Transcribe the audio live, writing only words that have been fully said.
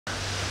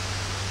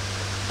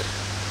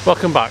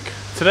Welcome back.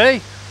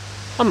 Today,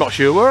 I'm not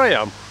sure where I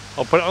am.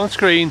 I'll put it on the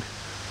screen.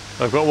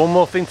 I've got one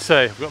more thing to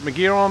say. I've got my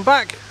gear on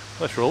back.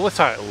 Let's roll the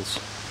titles.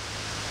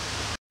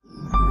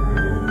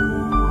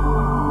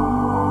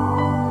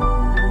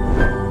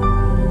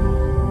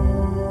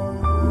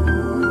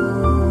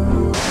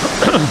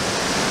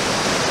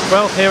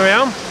 Well, here I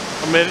am.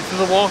 I made it to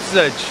the water's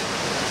edge.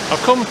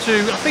 I've come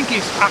to, I think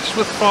it's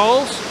Ashworth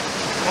Falls.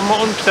 I'm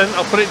not 100%,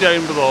 I'll put it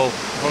down below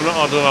if I'm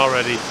not done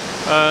already.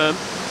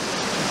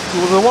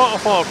 The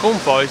waterfall I've come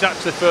for is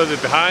actually further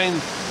behind,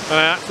 and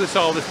I actually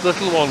saw this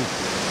little one.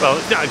 Well,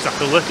 it's not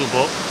exactly little,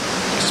 but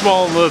it's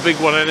smaller than the big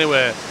one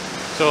anyway.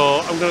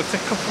 So I'm going to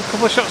take a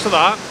couple of shots of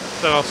that,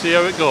 then I'll see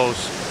how it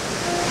goes.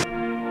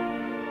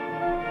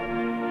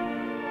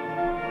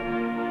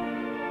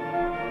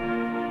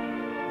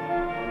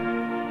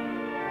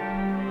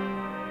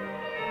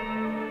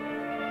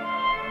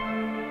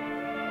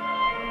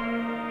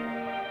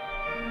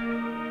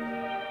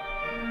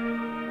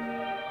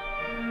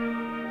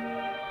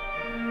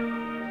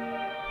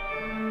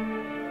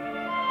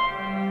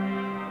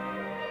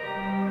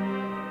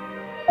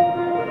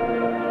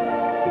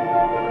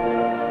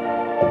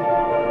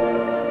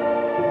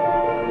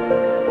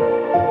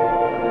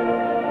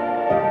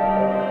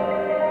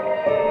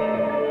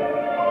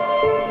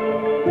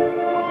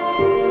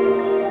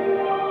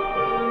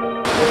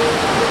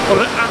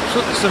 What an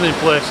absolutely stunning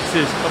place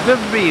this is. I've never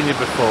been here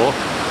before.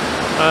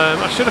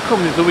 I should have come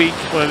the other week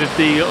when I did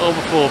the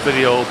overflow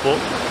video, but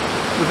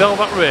with all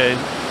that rain,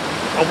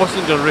 I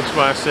wasn't going to risk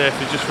my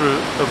safety just for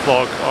a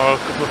vlog or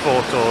a couple of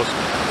photos,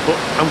 but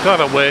I'm glad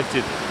I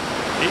waited.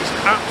 It's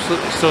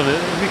absolutely stunning.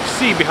 As you can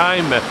see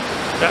behind me,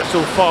 the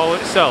actual fall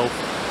itself,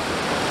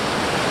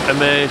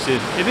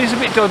 amazing. It is a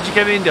bit dodgy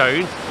getting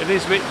down, it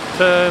is a bit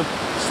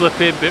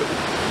slippy,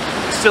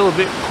 it's still a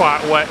bit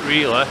quite wet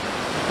really,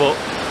 but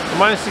I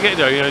managed to get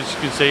down, as you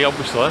can see,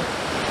 obviously.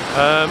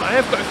 I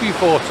have got a few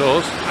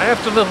photos. I have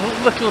done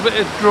a little bit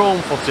of drone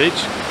footage.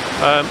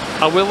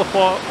 I will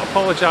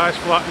apologise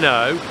for that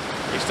now.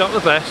 It's not the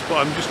best, but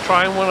I'm just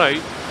trying one out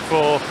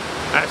before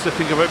I actually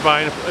think about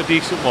buying a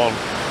decent one.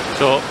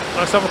 So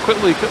let's have a quick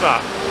look at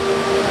that.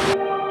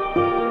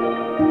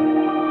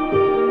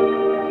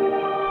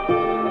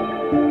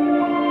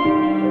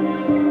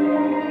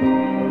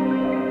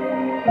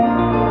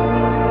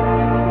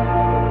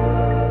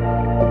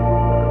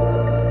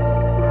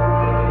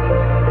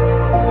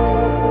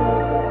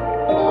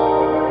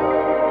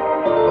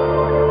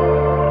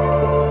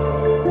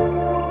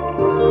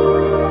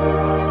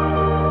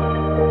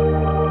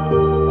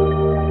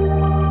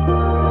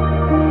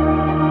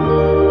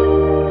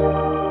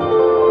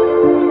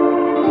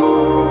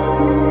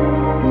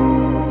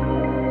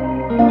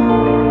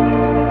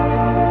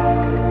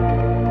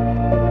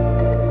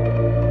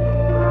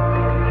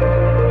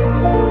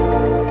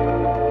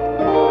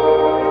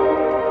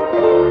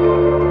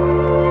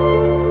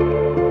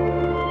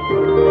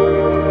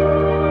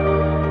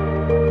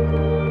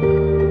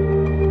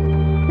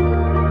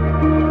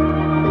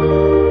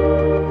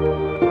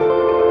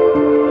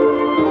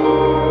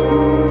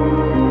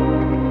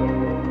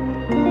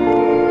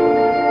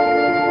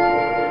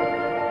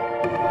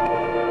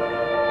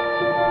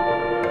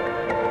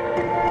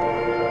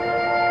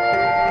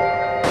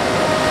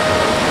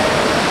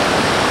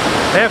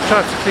 I have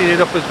tried to clean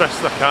it up as best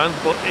as I can,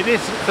 but it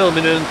is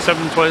filming in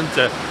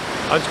 720.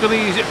 I'm just going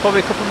to use it probably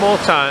a couple more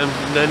times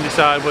and then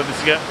decide whether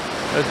to get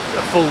a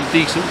full,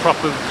 decent,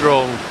 proper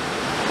drone.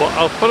 But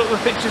I'll put up the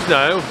pictures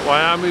now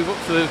while I move up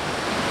to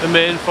the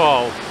main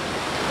fall.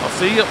 I'll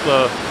see you up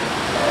there.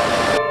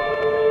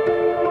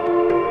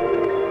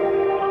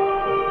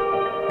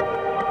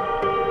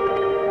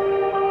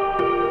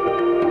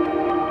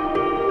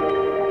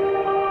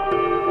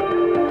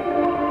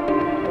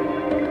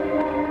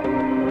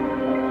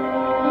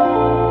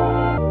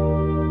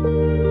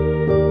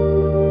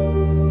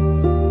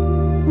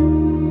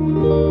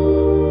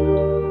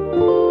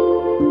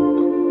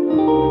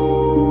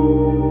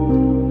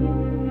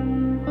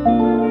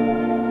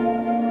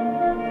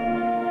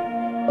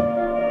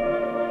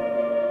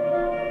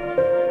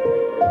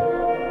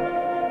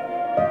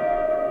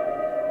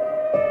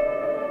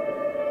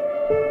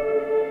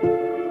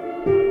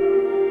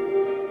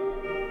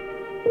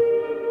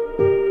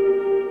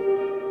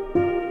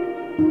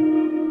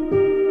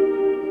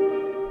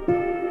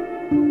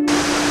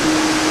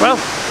 Well,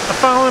 I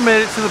finally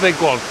made it to the big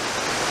one,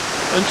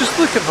 and just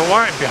look at the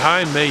light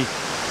behind me.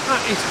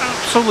 That is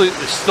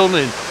absolutely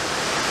stunning.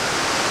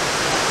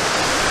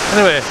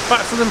 Anyway,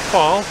 back to the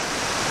fall.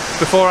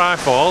 Before I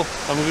fall,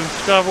 I'm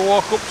just going to have a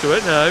walk up to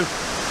it now.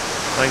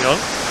 Hang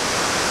on.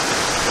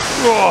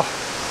 Whoa.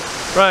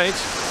 Right,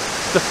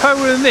 the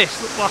power in this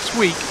last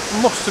week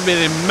must have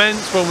been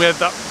immense when we had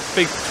that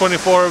big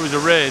 24 hours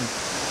of rain.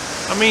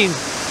 I mean,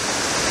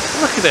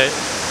 look at it.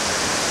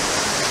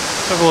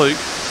 Let's have a look.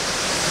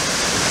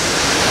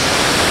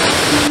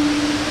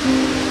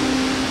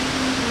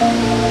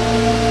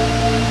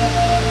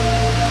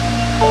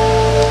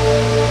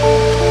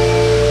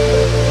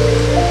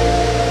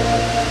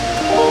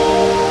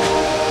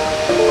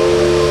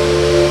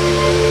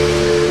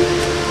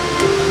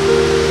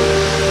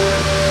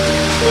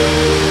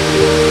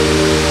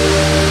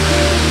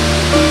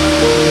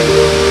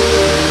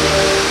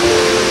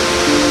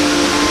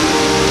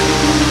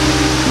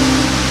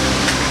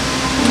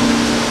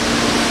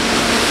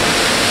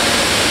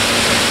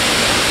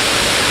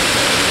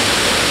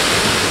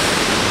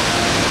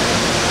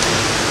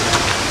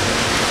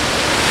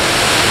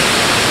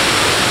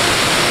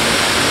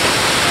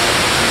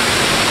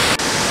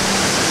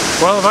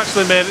 Well, I've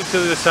actually made it to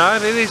the other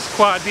side. It is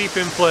quite deep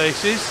in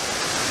places.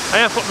 I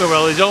have put my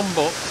wellies on,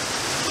 but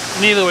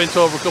nearly went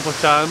over a couple of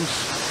times.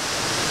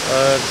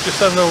 Just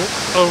having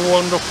a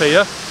wander up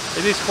here.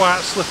 It is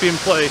quite slippy in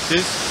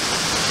places.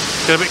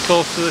 Get a bit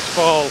close to this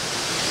fall.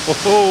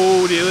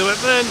 Oh, nearly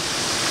went then.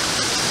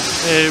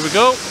 Here we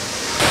go.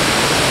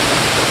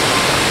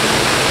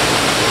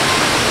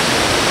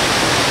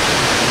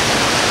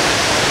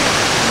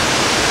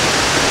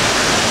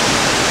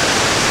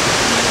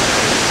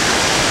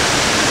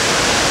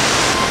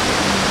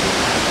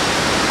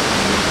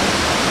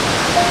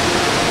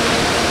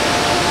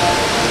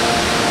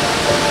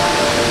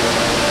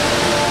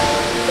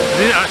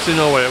 I didn't actually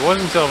know where it was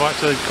until I've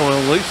actually come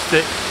and loosed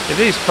it. It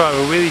is part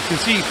of a wheel, you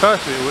can see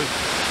perfectly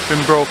it's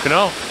been broken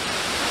off.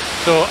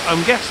 So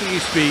I'm guessing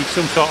it used to be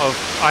some sort of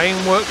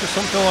ironwork or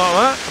something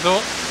like that.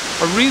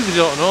 I really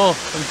don't know.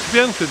 And to be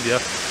honest with you,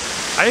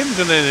 I haven't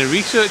done any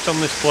research on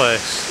this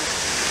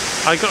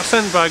place. I got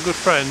sent by a good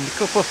friend a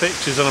couple of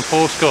pictures on a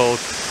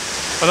postcode,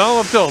 and all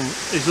I've done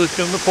is look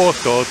on the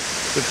postcode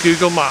with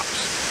Google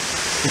Maps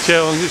and see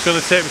how long it's going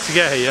to take me to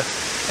get here,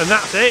 and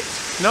that's it.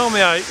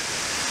 Normally I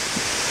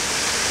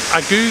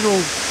Google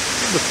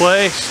the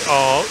place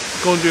or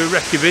go and do a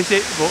recce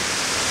visit, but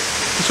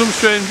for some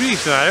strange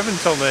reason I haven't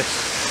on this.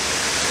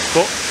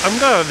 But I'm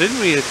glad I didn't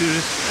really. It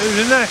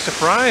was a nice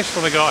surprise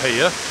when I got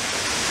here.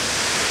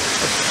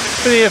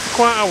 I've been here for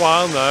quite a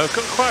while now, I've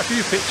got quite a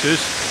few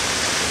pictures.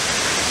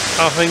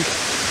 I think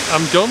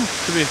I'm done,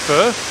 to be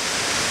fair.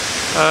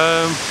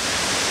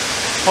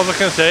 All I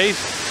can say is,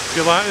 if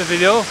you like the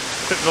video,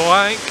 click the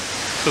like,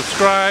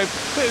 subscribe,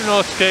 click the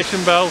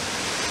notification bell,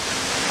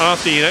 and I'll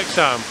see you next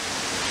time.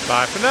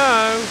 Bye for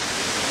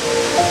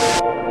now.